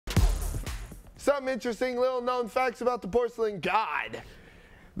Some interesting little known facts about the porcelain god.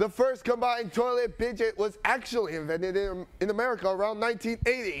 The first combined toilet bidget was actually invented in America around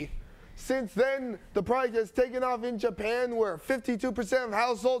 1980. Since then, the product has taken off in Japan, where 52% of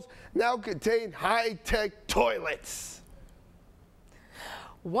households now contain high-tech toilets.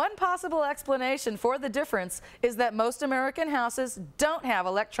 One possible explanation for the difference is that most American houses don't have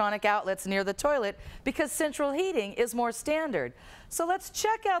electronic outlets near the toilet because central heating is more standard. So let's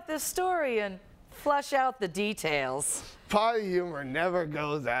check out this story and flush out the details. Potty humor never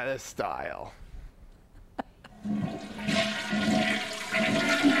goes out of style.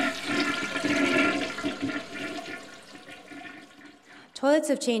 Toilets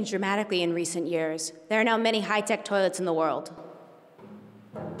have changed dramatically in recent years. There are now many high-tech toilets in the world.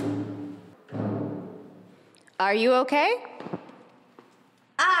 Are you okay?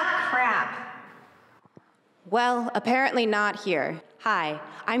 Ah, crap. Well, apparently not here. Hi,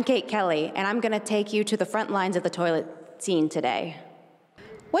 I'm Kate Kelly, and I'm going to take you to the front lines of the toilet scene today.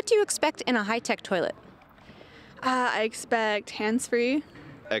 What do you expect in a high-tech toilet? I expect hands-free.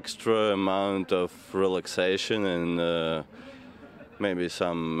 Extra amount of relaxation and maybe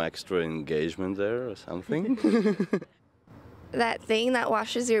some extra engagement there or something. That thing that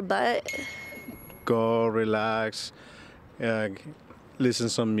washes your butt. Go relax, listen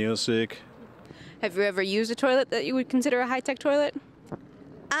some music. Have you ever used a toilet that you would consider a high-tech toilet?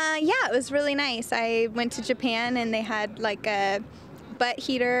 Yeah, it was really nice. I went to Japan and they had like a butt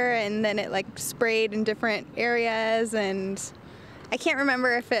heater and then it like sprayed in different areas, and I can't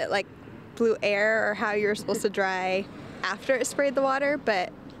remember if it like blew air or how you were supposed to dry after it sprayed the water,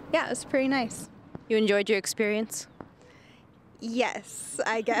 but yeah, it was pretty nice. You enjoyed your experience? Yes,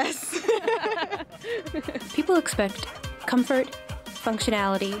 I guess. People expect comfort,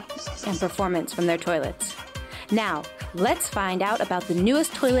 functionality, and performance from their toilets. Now, let's find out about the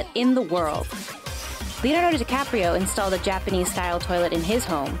newest toilet in the world. Leonardo DiCaprio installed a Japanese-style toilet in his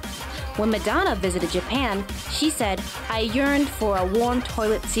home. When Madonna visited Japan, she said, "I yearned for a warm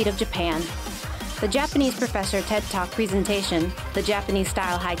toilet seat of Japan." The Japanese Professor TED Talk presentation, The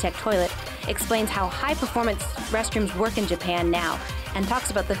Japanese-Style High-Tech Toilet, explains how high-performance restrooms work in Japan now and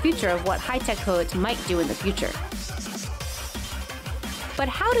talks about the future of what high-tech toilets might do in the future. But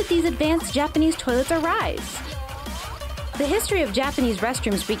how did these advanced Japanese toilets arise? The history of Japanese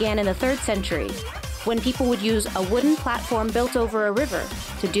restrooms began in the 3rd century, when people would use a wooden platform built over a river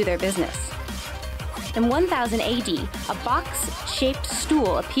to do their business. In 1000 AD, a box-shaped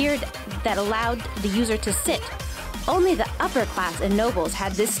stool appeared that allowed the user to sit. Only the upper class and nobles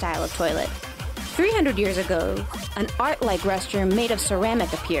had this style of toilet. 300 years ago, an art-like restroom made of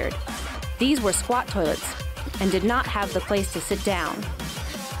ceramic appeared. These were squat toilets and did not have the place to sit down.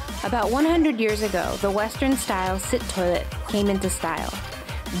 About 100 years ago, the Western-style sit toilet came into style.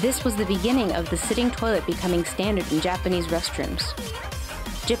 This was the beginning of the sitting toilet becoming standard in Japanese restrooms.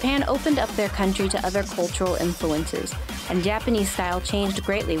 Japan opened up their country to other cultural influences, and Japanese style changed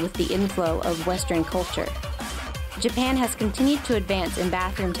greatly with the inflow of Western culture. Japan has continued to advance in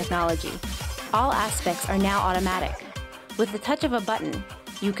bathroom technology. All aspects are now automatic. With the touch of a button,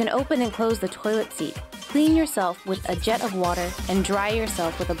 you can open and close the toilet seat, clean yourself with a jet of water, and dry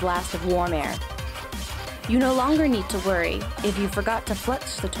yourself with a blast of warm air. You no longer need to worry if you forgot to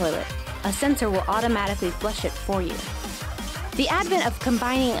flush the toilet. A sensor will automatically flush it for you. The advent of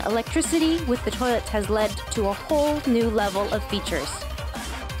combining electricity with the toilets has led to a whole new level of features.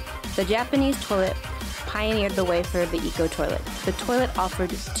 The Japanese toilet pioneered the way for the eco-toilet. The toilet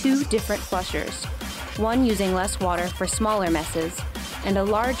offered 2 different flushers, one using less water for smaller messes, and a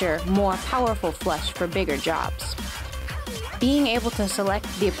larger, more powerful flush for bigger jobs. Being able to select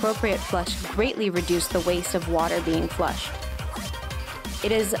the appropriate flush greatly reduced the waste of water being flushed.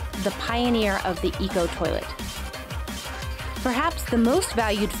 It is the pioneer of the eco-toilet. Perhaps the most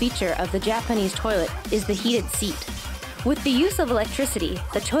valued feature of the Japanese toilet is the heated seat. With the use of electricity,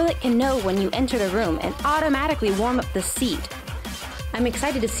 the toilet can know when you enter the room and automatically warm up the seat. I'm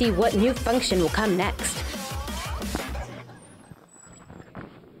excited to see what new function will come next.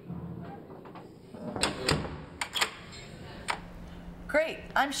 Great.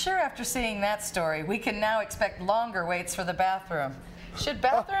 I'm sure after seeing that story, we can now expect longer waits for the bathroom. Should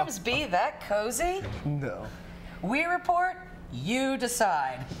bathrooms be that cozy? No. We report, you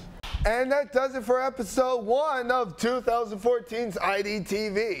decide. And that does it for episode 1 of 2014's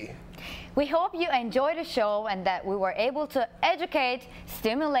IDTV. We hope you enjoyed the show and that we were able to educate,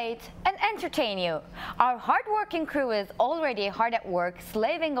 stimulate, and entertain you. Our hardworking crew is already hard at work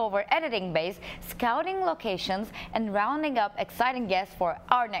slaving over editing bays, scouting locations, and rounding up exciting guests for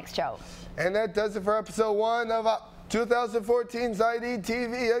our next show. And that does it for episode 1 of 2014's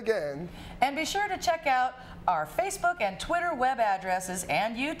IDTV again. And be sure to check out our Facebook and Twitter web addresses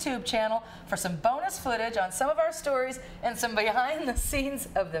and YouTube channel for some bonus footage on some of our stories and some behind the scenes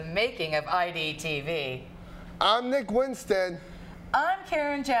of the making of IDTV. I'm Nick Winstead. I'm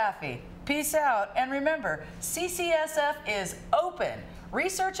KARIN JAFFIE. Peace out, and remember, CCSF is open.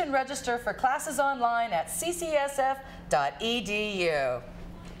 Research and register for classes online at ccsf.edu.